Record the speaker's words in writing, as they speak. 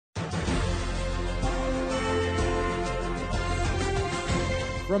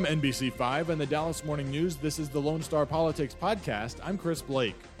From NBC5 and the Dallas Morning News, this is the Lone Star Politics Podcast. I'm Chris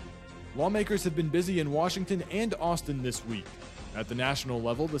Blake. Lawmakers have been busy in Washington and Austin this week. At the national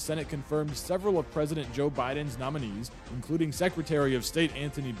level, the Senate confirmed several of President Joe Biden's nominees, including Secretary of State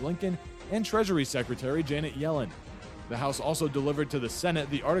Antony Blinken and Treasury Secretary Janet Yellen. The House also delivered to the Senate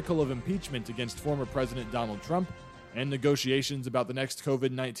the article of impeachment against former President Donald Trump, and negotiations about the next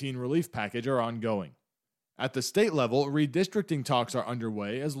COVID-19 relief package are ongoing. At the state level, redistricting talks are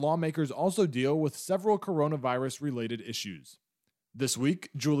underway as lawmakers also deal with several coronavirus-related issues. This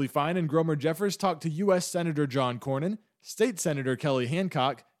week, Julie Fine and Gromer Jeffers talked to U.S. Senator John Cornyn, State Senator Kelly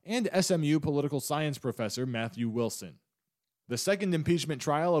Hancock, and SMU political science professor Matthew Wilson. The second impeachment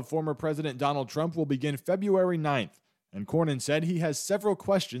trial of former President Donald Trump will begin February 9th, and Cornyn said he has several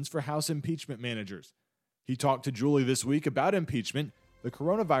questions for House impeachment managers. He talked to Julie this week about impeachment, the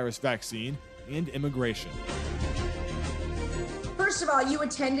coronavirus vaccine, and immigration. First of all, you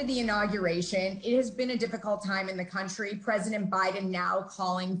attended the inauguration. It has been a difficult time in the country. President Biden now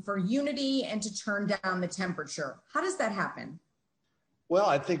calling for unity and to turn down the temperature. How does that happen? Well,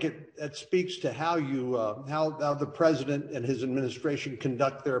 I think it speaks to how the president and his administration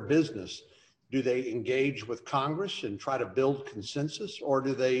conduct their business. Do they engage with Congress and try to build consensus, or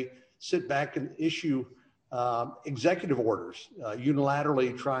do they sit back and issue executive orders,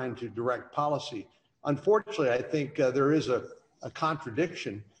 unilaterally trying to direct policy? Unfortunately, I think there is a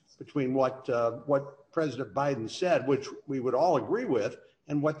contradiction between what President Biden said, which we would all agree with,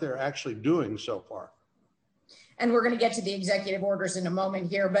 and what they're actually doing so far. And we're going to get to the executive orders in a moment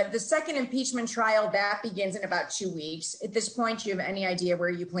here, but the second impeachment trial, that begins in about 2 weeks. At this point, do you have any idea where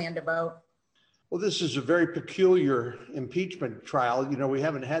you plan to vote? Well, this is a very peculiar impeachment trial. You know, we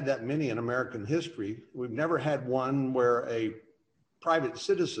haven't had that many in American history. We've never had one where a private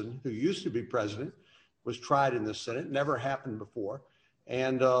citizen who used to be president was tried in the Senate. Never happened before.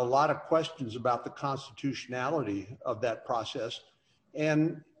 And a lot of questions about the constitutionality of that process.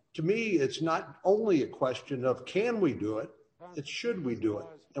 And to me, it's not only a question of can we do it, it's should we do it,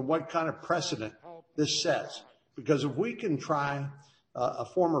 and what kind of precedent this sets. Because if we can try a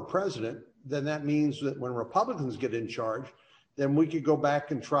former president, then that means that when Republicans get in charge, then we could go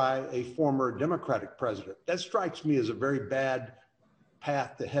back and try a former Democratic president. That strikes me as a very bad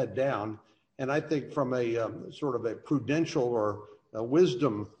path to head down. And I think from a sort of a prudential or a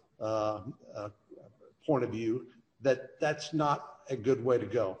wisdom point of view, that's not a good way to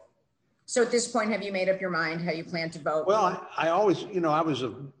go. So at this point, have you made up your mind how you plan to vote? Well, I always, I was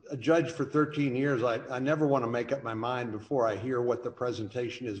a judge for 13 years. I never want to make up my mind before I hear what the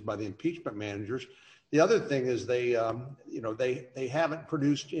presentation is by the impeachment managers. The other thing is they haven't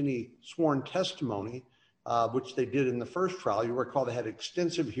produced any sworn testimony, which they did in the first trial. You recall they had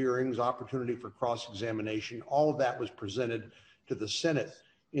extensive hearings, opportunity for cross-examination. All of that was presented to the Senate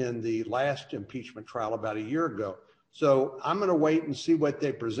in the last impeachment trial about a year ago. So I'm going to wait and see what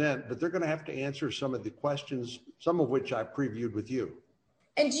they present, but they're going to have to answer some of the questions, some of which I previewed with you.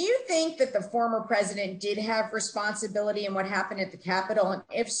 And do you think that the former president did have responsibility in what happened at the Capitol? And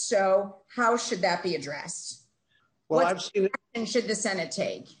if so, how should that be addressed? Well, what action should the Senate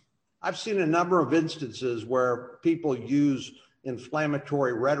take? I've seen a number of instances where people use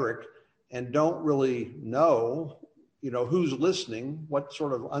inflammatory rhetoric and don't really know, who's listening, what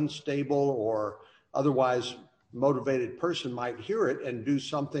sort of unstable or otherwise motivated person might hear it and do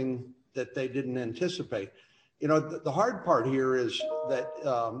something that they didn't anticipate. The hard part here is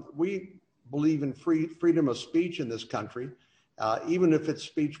that we believe in freedom of speech in this country, even if it's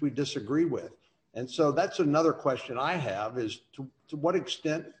speech we disagree with. And so that's another question I have is to what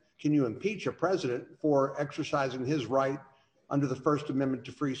extent can you impeach a president for exercising his right under the First Amendment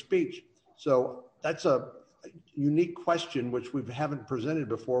to free speech? So that's a unique question which we haven't presented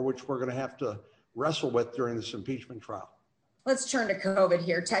before, which we're going to have to wrestle with during this impeachment trial. Let's turn to COVID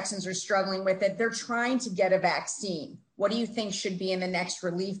here. Texans are struggling with it. They're trying to get a vaccine. What do you think should be in the next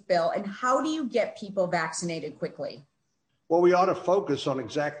relief bill? And how do you get people vaccinated quickly? Well, we ought to focus on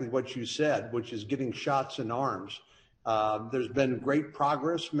exactly what you said, which is getting shots in arms. There's been great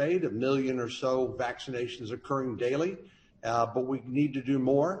progress made, 1 million or so vaccinations occurring daily, but we need to do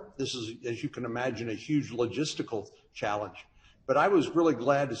more. This is, as you can imagine, a huge logistical challenge. But I was really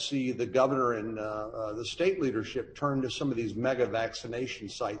glad to see the governor and the state leadership turn to some of these mega vaccination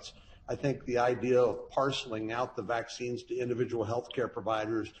sites. I think the idea of parceling out the vaccines to individual healthcare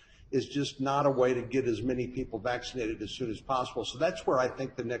providers is just not a way to get as many people vaccinated as soon as possible. So that's where I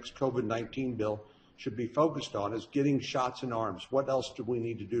think the next COVID-19 bill should be focused on, is getting shots in arms. What else do we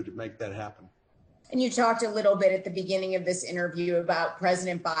need to do to make that happen? And you talked a little bit at the beginning of this interview about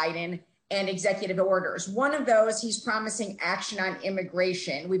President Biden and executive orders. One of those, he's promising action on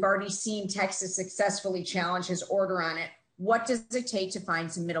immigration. We've already seen Texas successfully challenge his order on it. What does it take to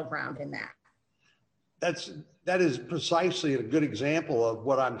find some middle ground in that? That is precisely a good example of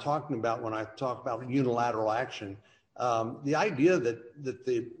what I'm talking about when I talk about unilateral action. The idea that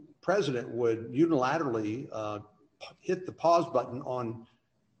the president would unilaterally hit the pause button on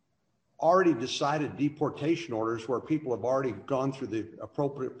already decided deportation orders where people have already gone through the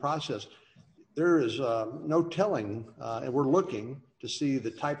appropriate process, there is no telling, and we're looking to see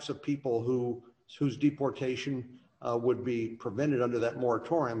the types of people whose deportation would be prevented under that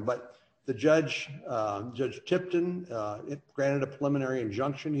moratorium. But the Judge Tipton, granted a preliminary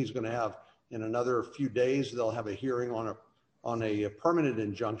injunction. He's going to have, in another few days, they'll have a hearing on a permanent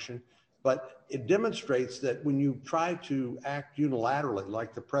injunction. But it demonstrates that when you try to act unilaterally,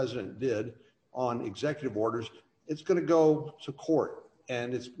 like the president did on executive orders, it's going to go to court,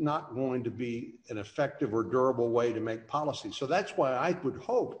 and it's not going to be an effective or durable way to make policy. So that's why I would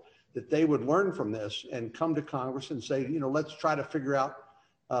hope that they would learn from this and come to Congress and say, let's try to figure out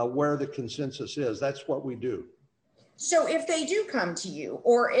where the consensus is. That's what we do. So if they do come to you,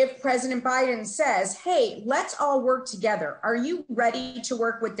 or if President Biden says, hey, let's all work together, are you ready to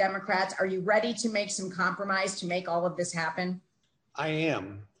work with Democrats? Are you ready to make some compromise to make all of this happen? I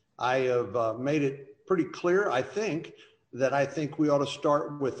am. I have made it pretty clear, I think we ought to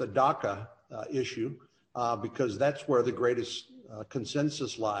start with the DACA issue because that's where the greatest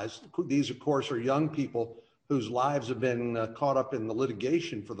consensus lies. These, of course, are young people whose lives have been caught up in the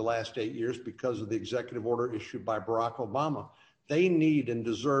litigation for the last 8 years because of the executive order issued by Barack Obama. They need and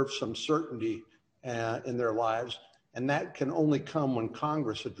deserve some certainty in their lives, and that can only come when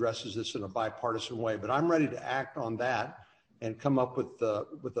Congress addresses this in a bipartisan way. But I'm ready to act on that and come up with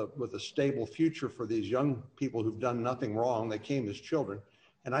a stable future for these young people who've done nothing wrong. They came as children,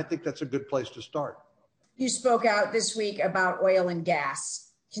 and I think that's a good place to start. You spoke out this week about oil and gas.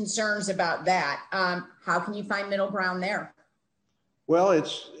 Concerns about that. How can you find middle ground there? Well,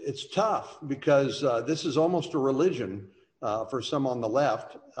 it's tough because this is almost a religion for some on the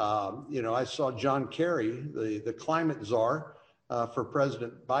left. I saw John Kerry, the climate czar for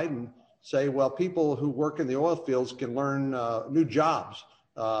President Biden, say, well, people who work in the oil fields can learn new jobs.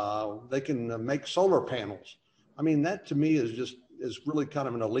 They can make solar panels. I mean, that to me is really kind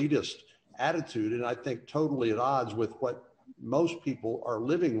of an elitist attitude, and I think totally at odds with what most people are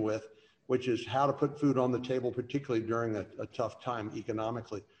living with, which is how to put food on the table, particularly during a tough time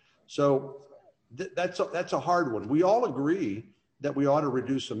economically. So that's a hard one. We all agree that we ought to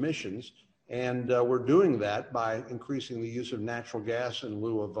reduce emissions, and we're doing that by increasing the use of natural gas in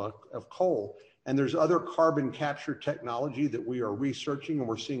lieu of coal. And there's other carbon capture technology that we are researching and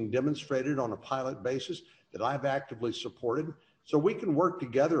we're seeing demonstrated on a pilot basis that I've actively supported. So we can work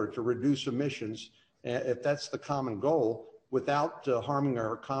together to reduce emissions if that's the common goal, without harming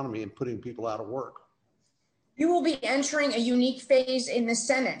our economy and putting people out of work. You will be entering a unique phase in the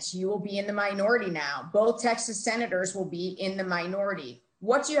Senate. You will be in the minority now. Both Texas senators will be in the minority.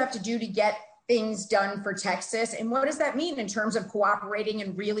 What do you have to do to get things done for Texas? And what does that mean in terms of cooperating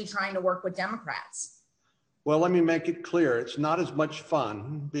and really trying to work with Democrats? Well, let me make it clear. It's not as much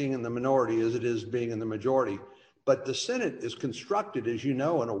fun being in the minority as it is being in the majority. But the Senate is constructed, as you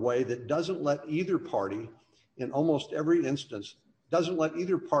know, in a way that doesn't let either party, in almost every instance, doesn't let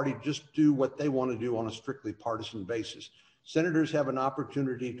either party just do what they want to do on a strictly partisan basis. Senators have an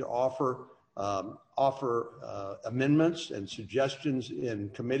opportunity to offer amendments and suggestions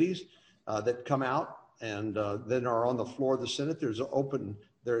in committees that come out and then are on the floor of the Senate.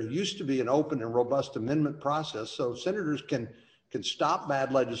 There used to be an open and robust amendment process, so senators can stop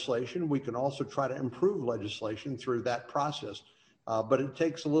bad legislation. We can also try to improve legislation through that process. But it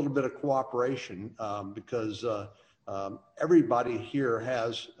takes a little bit of cooperation because everybody here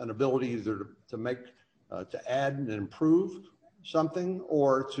has an ability either to add and improve something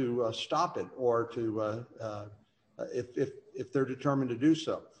or to stop it, or to if they're determined to do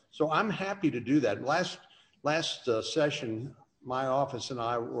so. So I'm happy to do that. Last session, my office and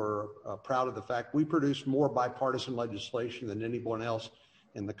I were proud of the fact we produced more bipartisan legislation than anyone else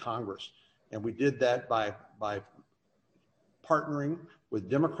in the Congress, and we did that by partnering with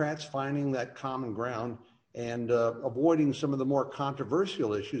Democrats, finding that common ground, and avoiding some of the more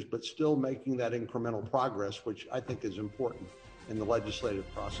controversial issues, but still making that incremental progress, which I think is important in the legislative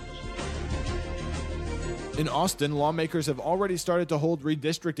process. In Austin, lawmakers have already started to hold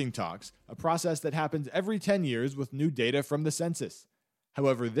redistricting talks, a process that happens every 10 years with new data from the census.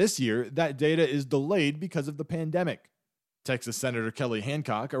 However, this year, that data is delayed because of the pandemic. Texas Senator Kelly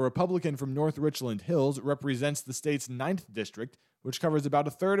Hancock, a Republican from North Richland Hills, represents the state's 9th district, which covers about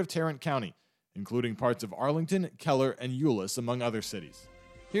a third of Tarrant County, including parts of Arlington, Keller, and Euless, among other cities.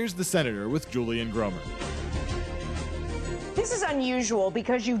 Here's the senator with Julian Gromer. This is unusual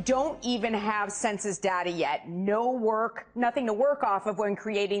because you don't even have census data yet. Nothing to work off of when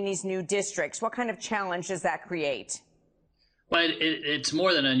creating these new districts. What kind of challenge does that create? Well, it's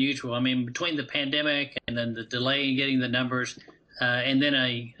more than unusual. I mean, between the pandemic and then the delay in getting the numbers, and then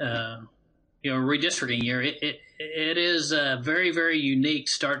a redistricting year, it is a very, very unique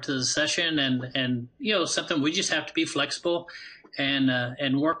start to the session, and something we just have to be flexible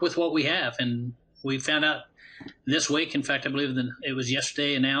and work with what we have. And we found out this week, in fact, I believe it was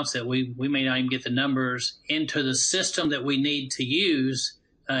yesterday, announced that we may not even get the numbers into the system that we need to use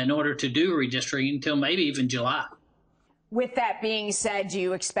in order to do redistricting until maybe even July. With that being said, do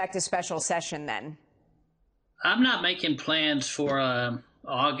you expect a special session then? I'm not making plans for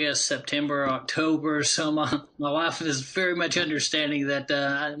August, September, October. So my wife is very much understanding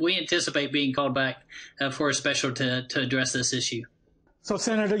that we anticipate being called back for a special to address this issue. So,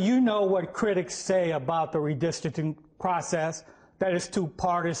 Senator, you know what critics say about the redistricting process, that it's too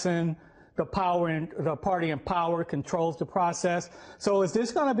partisan, the party in power controls the process. So is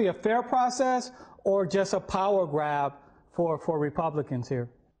this going to be a fair process or just a power grab for Republicans here?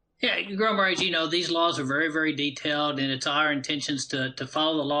 Yeah, Gromer, as you know, these laws are very, very detailed, and it's our intentions to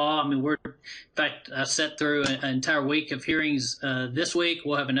follow the law. I mean, in fact, I sat through an entire week of hearings this week.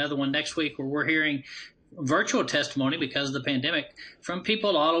 We'll have another one next week where we're hearing virtual testimony because of the pandemic from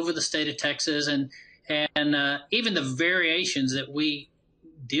people all over the state of Texas, and even the variations that we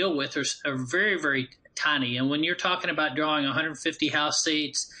deal with are very, very tiny. And when you're talking about drawing 150 House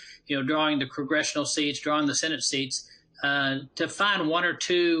seats, drawing the congressional seats, drawing the Senate seats, to find one or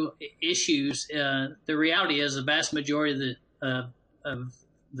two issues, the reality is the vast majority of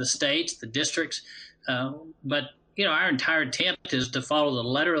the states, the districts, but our entire attempt is to follow the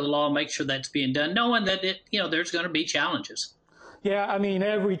letter of the law, make sure that's being done, knowing that there's going to be challenges. Yeah, I mean,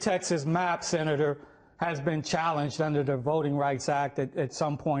 every Texas map, Senator, has been challenged under the Voting Rights Act at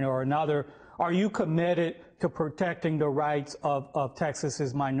some point or another. Are you committed to protecting the rights of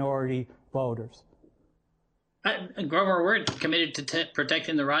Texas's minority voters? Grover, we're committed to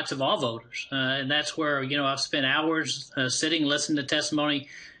protecting the rights of all voters. And that's where, I've spent hours sitting, listening to testimony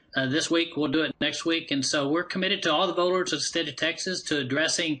this week. We'll do it next week. And so we're committed to all the voters of the state of Texas, to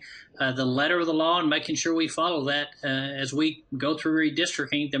addressing the letter of the law and making sure we follow that as we go through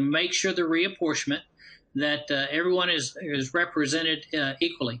redistricting, to make sure the reapportionment, that everyone is represented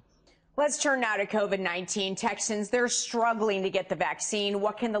equally. Let's turn now to COVID-19. Texans, they're struggling to get the vaccine.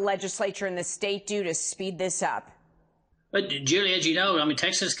 What can the legislature in the state do to speed this up? But, Julie, as you know,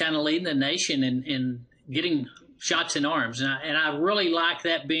 Texas is kind of leading the nation in getting shots in arms. And I really like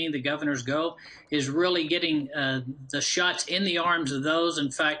that being the governor's goal, is really getting the shots in the arms of those.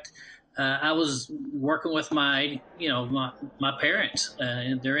 In fact, I was working with my parents.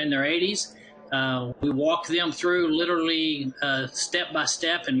 They're in their 80s. We walked them through literally step by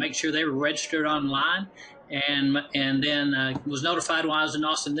step and make sure they were registered online. And then was notified while I was in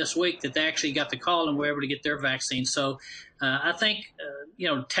Austin this week that they actually got the call and were able to get their vaccine. So I think,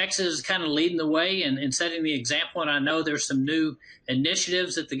 Texas is kind of leading the way and setting the example. And I know there's some new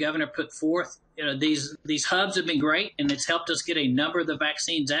initiatives that the governor put forth. These hubs have been great, and it's helped us get a number of the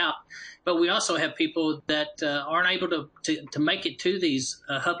vaccines out. But we also have people that aren't able to make it to these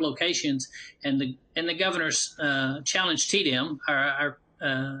hub locations. And the governor's challenged TDM, our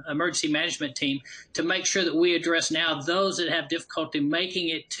emergency management team, to make sure that we address now those that have difficulty making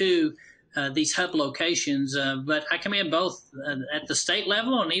it to these hub locations. But I commend both at the state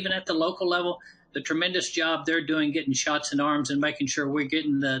level and even at the local level, the tremendous job they're doing getting shots in arms and making sure we're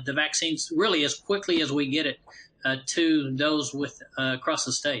getting the vaccines really as quickly as we get it to those across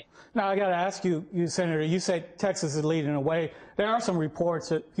the state. Now, I got to ask you, Senator, you said Texas is leading the way. There are some reports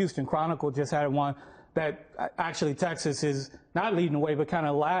that Houston Chronicle just had one that actually Texas is not leading the way, but kind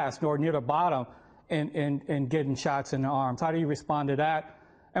of last or near the bottom in getting shots in the arms. How do you respond to that?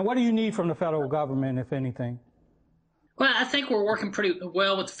 And what do you need from the federal government, if anything? Well, I think we're working pretty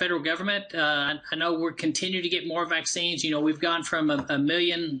well with the federal government. I know we're continuing to get more vaccines. We've gone from a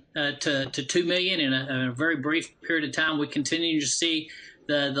million to 2 million in a very brief period of time. We continue to see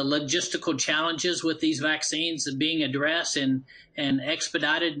the logistical challenges with these vaccines being addressed and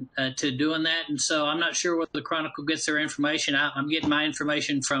expedited to doing that. And so I'm not sure where the Chronicle gets their information. I'm getting my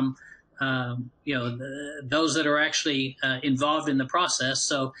information from those that are actually involved in the process.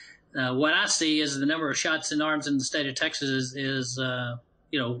 So what I see is the number of shots in arms in the state of Texas is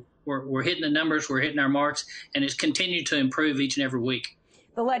we're hitting the numbers, we're hitting our marks, and it's continued to improve each and every week.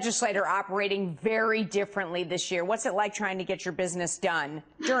 The legislature operating very differently this year. What's it like trying to get your business done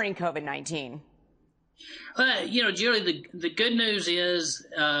during COVID-19? Julie, the good news is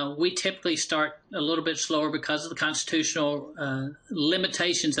we typically start a little bit slower because of the constitutional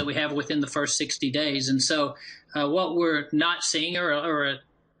limitations that we have within the first 60 days. And so what we're not seeing are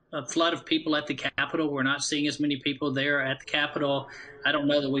a flood of people at the Capitol. We're not seeing as many people there at the Capitol. I don't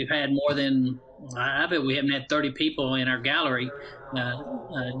know that we've had more than, I bet we haven't had 30 people in our gallery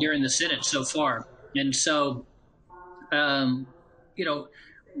during the Senate so far. And so,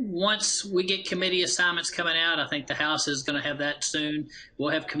 once we get committee assignments coming out, I think the House is going to have that soon. We'll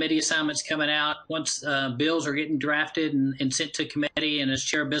have committee assignments coming out once bills are getting drafted and sent to committee. And as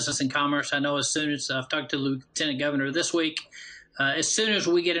Chair of Business and Commerce, I know as soon as I've talked to the Lieutenant Governor this week, as soon as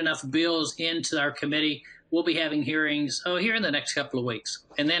we get enough bills into our committee, we'll be having hearings here in the next couple of weeks.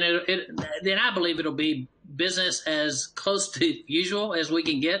 And then then I believe it'll be business as close to usual as we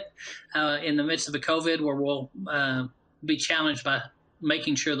can get in the midst of a COVID, where we'll be challenged by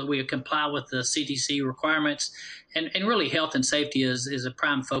making sure that we comply with the CDC requirements. And really health and safety is a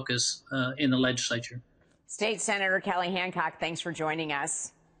prime focus in the legislature. State Senator Kelly Hancock, thanks for joining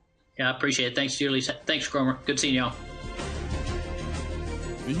us. Yeah, I appreciate it. Thanks, Julie. Thanks, Cromer. Good seeing y'all.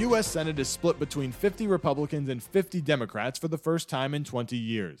 The U.S. Senate is split between 50 Republicans and 50 Democrats for the first time in 20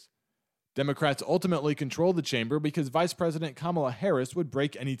 years. Democrats ultimately control the chamber because Vice President Kamala Harris would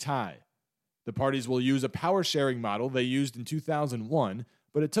break any tie. The parties will use a power-sharing model they used in 2001,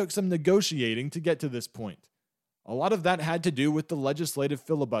 but it took some negotiating to get to this point. A lot of that had to do with the legislative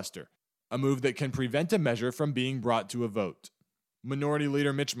filibuster, a move that can prevent a measure from being brought to a vote. Minority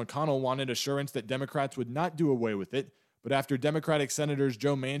Leader Mitch McConnell wanted assurance that Democrats would not do away with it, but after Democratic Senators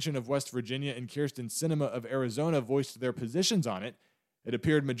Joe Manchin of West Virginia and Kyrsten Sinema of Arizona voiced their positions on it, it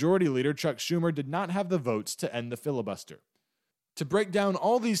appeared Majority Leader Chuck Schumer did not have the votes to end the filibuster. To break down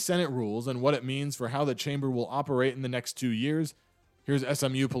all these Senate rules and what it means for how the chamber will operate in the next 2 years, here's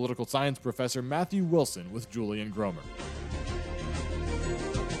SMU political science professor Matthew Wilson with Julian Gromer.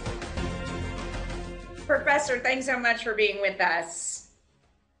 Professor, thanks so much for being with us.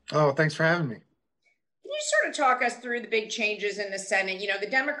 Oh, thanks for having me. Can you sort of talk us through the big changes in the Senate? The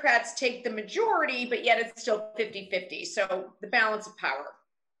Democrats take the majority, but yet it's still 50-50. So the balance of power.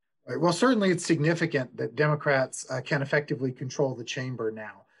 Right. Well, certainly it's significant that Democrats can effectively control the chamber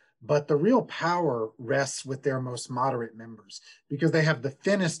now. But the real power rests with their most moderate members because they have the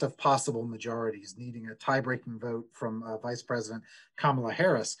thinnest of possible majorities, needing a tie-breaking vote from Vice President Kamala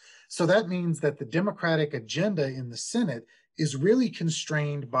Harris. So that means that the Democratic agenda in the Senate is really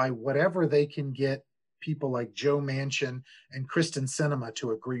constrained by whatever they can get people like Joe Manchin and Kyrsten Sinema to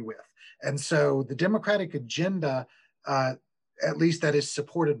agree with. And so the Democratic agenda, at least that is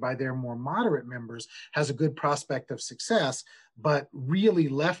supported by their more moderate members, has a good prospect of success, but really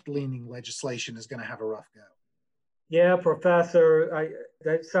left-leaning legislation is going to have a rough go. Yeah, Professor,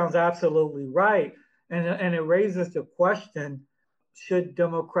 that sounds absolutely right. And it raises the question, should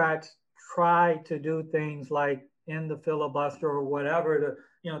Democrats try to do things like end the filibuster or whatever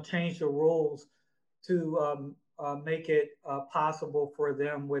to, change the rules to make it possible for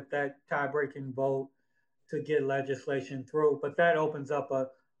them with that tie-breaking vote to get legislation through? But that opens up a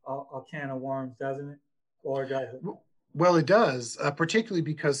can of worms, doesn't it? Or does it? Well, it does, particularly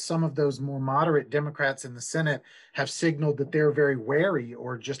because some of those more moderate Democrats in the Senate have signaled that they're very wary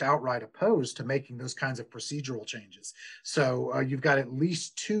or just outright opposed to making those kinds of procedural changes. So you've got at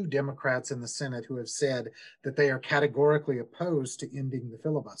least 2 Democrats in the Senate who have said that they are categorically opposed to ending the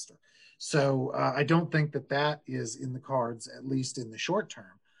filibuster. So I don't think that is in the cards, at least in the short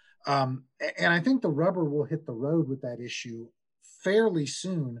term. And I think the rubber will hit the road with that issue fairly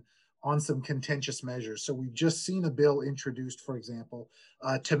soon on some contentious measures. So we've just seen a bill introduced, for example,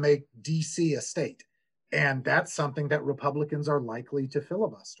 to make DC a state. And that's something that Republicans are likely to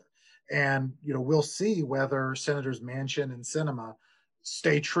filibuster. And, we'll see whether Senators Manchin and Sinema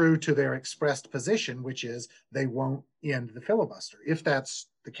stay true to their expressed position, which is they won't end the filibuster. If that's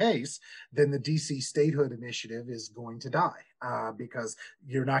the case, then the DC statehood initiative is going to die because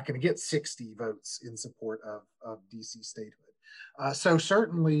you're not going to get 60 votes in support of DC statehood. So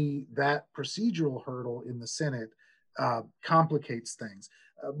certainly that procedural hurdle in the Senate complicates things.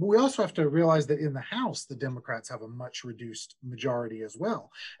 But we also have to realize that in the House, the Democrats have a much reduced majority as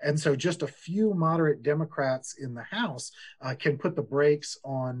well. And so just a few moderate Democrats in the House can put the brakes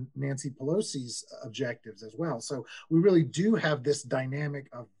on Nancy Pelosi's objectives as well. So we really do have this dynamic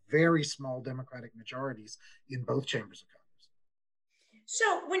of very small Democratic majorities in both chambers of Congress. So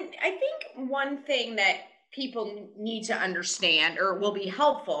I think one thing that people need to understand, or will be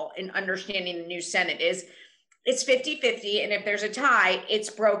helpful in understanding the new Senate, is it's 50-50, and if there's a tie, it's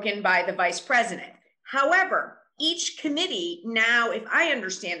broken by the vice president. However, each committee now, if I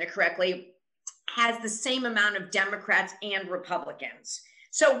understand it correctly, has the same amount of Democrats and Republicans.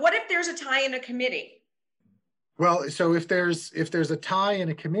 So what if there's a tie in a committee? Well, so if there's a tie in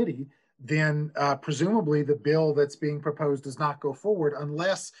a committee, then presumably the bill that's being proposed does not go forward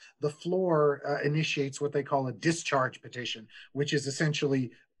unless the floor initiates what they call a discharge petition, which is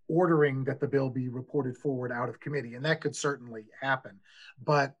essentially ordering that the bill be reported forward out of committee. And that could certainly happen.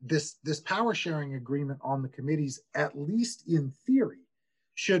 But this power sharing agreement on the committees, at least in theory,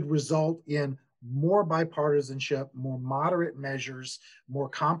 should result in more bipartisanship, more moderate measures, more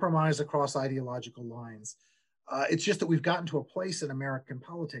compromise across ideological lines. It's just that we've gotten to a place in American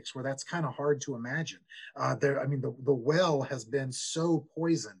politics where that's kind of hard to imagine. The well has been so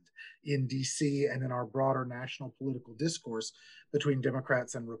poisoned in DC and in our broader national political discourse between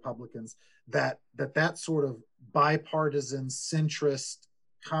Democrats and Republicans that sort of bipartisan, centrist,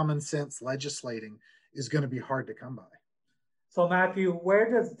 common sense legislating is going to be hard to come by. So Matthew, where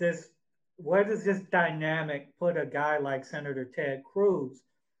does this dynamic put a guy like Senator Ted Cruz,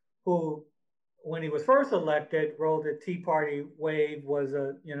 who, when he was first elected, rode the Tea Party wave, was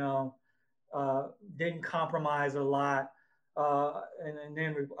didn't compromise a lot, and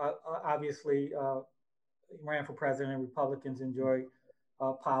then obviously ran for president. Republicans enjoy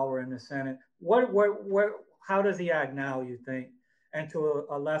power in the Senate. How does he act now, you think? And to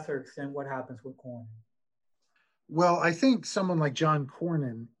a lesser extent, what happens with Cornyn? Well, I think someone like John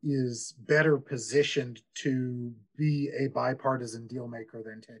Cornyn is better positioned to be a bipartisan deal maker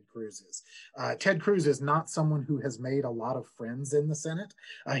than Ted Cruz is. Ted Cruz is not someone who has made a lot of friends in the Senate.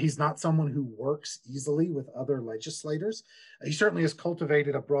 He's not someone who works easily with other legislators. He certainly has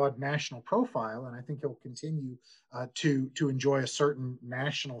cultivated a broad national profile, and I think he'll continue to enjoy a certain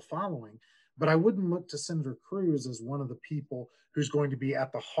national following. But I wouldn't look to Senator Cruz as one of the people who's going to be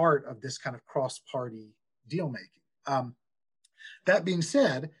at the heart of this kind of cross-party deal making. That being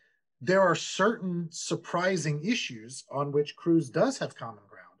said, there are certain surprising issues on which Cruz does have common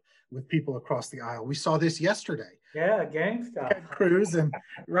ground with people across the aisle. We saw this yesterday. Yeah, gang stuff.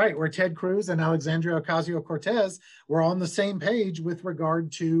 Where Ted Cruz and Alexandria Ocasio-Cortez were on the same page with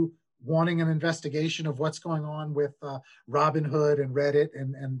regard to wanting an investigation of what's going on with Robinhood and Reddit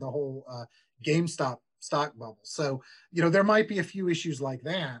and the whole GameStop stock bubble. So, there might be a few issues like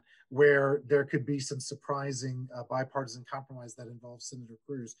that where there could be some surprising bipartisan compromise that involves Senator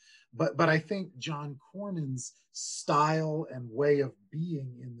Cruz. But I think John Cornyn's style and way of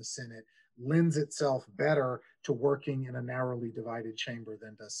being in the Senate lends itself better to working in a narrowly divided chamber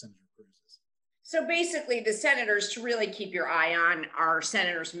than does Senator Cruz's. So basically, the senators to really keep your eye on are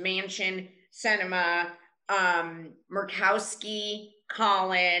Senators Manchin, Sinema, Murkowski,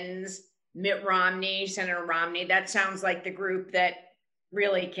 Collins, Mitt Romney, Senator Romney. That sounds like the group that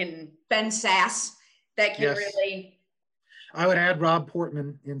really can, Ben Sass, that can really. I would add Rob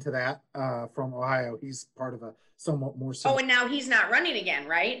Portman into that from Ohio. He's part of a somewhat more. Oh, and now he's not running again,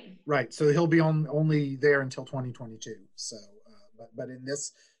 right? Right. So he'll be only there until 2022. So, but in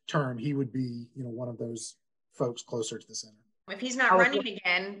this term, he would be, one of those folks closer to the center. If he's not running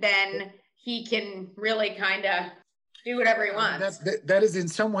again, then he can really kind of do whatever he wants. That is in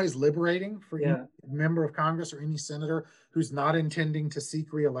some ways liberating for any member of Congress or any senator who's not intending to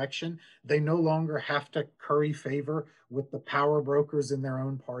seek re-election. They no longer have to curry favor with the power brokers in their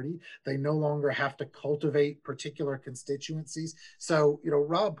own party. They no longer have to cultivate particular constituencies. So,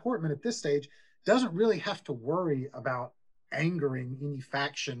 Rob Portman at this stage doesn't really have to worry about angering any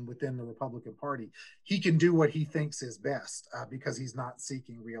faction within the Republican Party. He can do what he thinks is best because he's not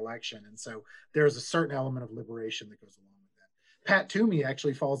seeking re-election. And so there's a certain element of liberation that goes along with that. Pat Toomey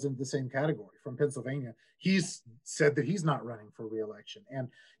actually falls into the same category from Pennsylvania. He's said that he's not running for re-election. And,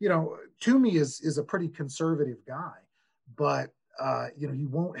 Toomey is a pretty conservative guy, but, he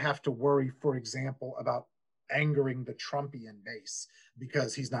won't have to worry, for example, about angering the Trumpian base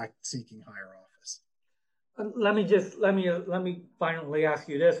because he's not seeking higher office. Let me finally ask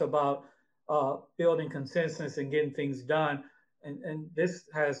you this about building consensus and getting things done. And this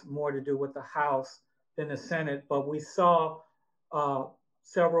has more to do with the House than the Senate, but we saw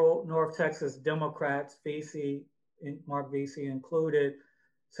several North Texas Democrats, Mark Vesey included,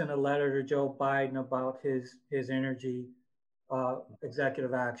 sent a letter to Joe Biden about his energy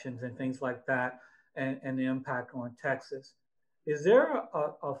executive actions and things like that and the impact on Texas. Is there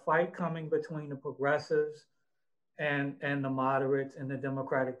a fight coming between the progressives and the moderates in the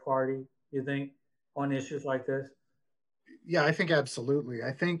Democratic Party, you think, on issues like this? Yeah, I think absolutely.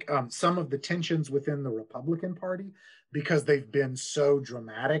 I think some of the tensions within the Republican Party, because they've been so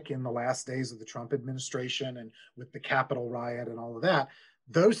dramatic in the last days of the Trump administration and with the Capitol riot and all of that,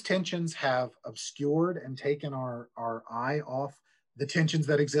 those tensions have obscured and taken our eye off the tensions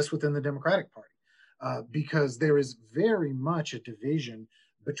that exist within the Democratic Party. Because there is very much a division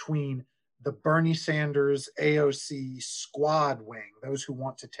between the Bernie Sanders AOC squad wing, those who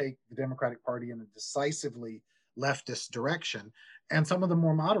want to take the Democratic Party in a decisively leftist direction, and some of the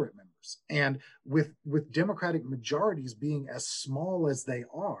more moderate members. And with Democratic majorities being as small as they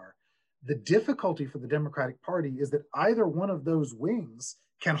are, the difficulty for the Democratic Party is that either one of those wings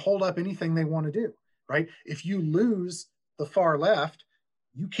can hold up anything they want to do, right? If you lose the far left,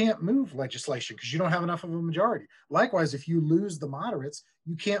 you can't move legislation because you don't have enough of a majority. Likewise, if you lose the moderates,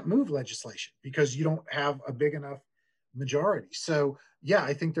 you can't move legislation because you don't have a big enough majority. So yeah,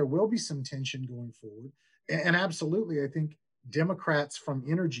 I think there will be some tension going forward. And absolutely, I think Democrats from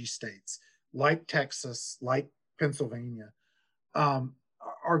energy states like Texas, like Pennsylvania,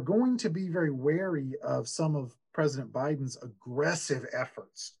 are going to be very wary of some of President Biden's aggressive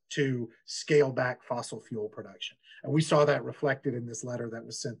efforts to scale back fossil fuel production. And we saw that reflected in this letter that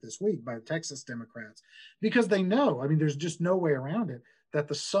was sent this week by the Texas Democrats, because they know, I mean, there's just no way around it, that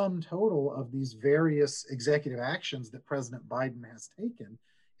the sum total of these various executive actions that President Biden has taken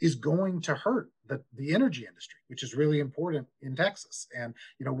is going to hurt the energy industry, which is really important in Texas. And,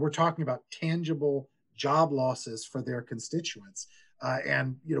 you know, we're talking about tangible job losses for their constituents.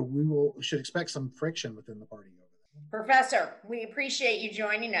 And, you know, should expect some friction within the party over that. Professor, we appreciate you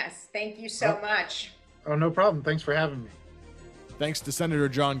joining us. Thank you so much. Oh, no problem. Thanks for having me. Thanks to Senator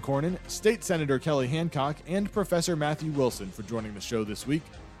John Cornyn, State Senator Kelly Hancock, and Professor Matthew Wilson for joining the show this week.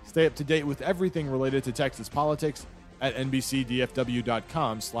 Stay up to date with everything related to Texas politics at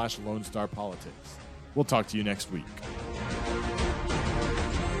nbcdfw.com/LoneStarPolitics. We'll talk to you next week.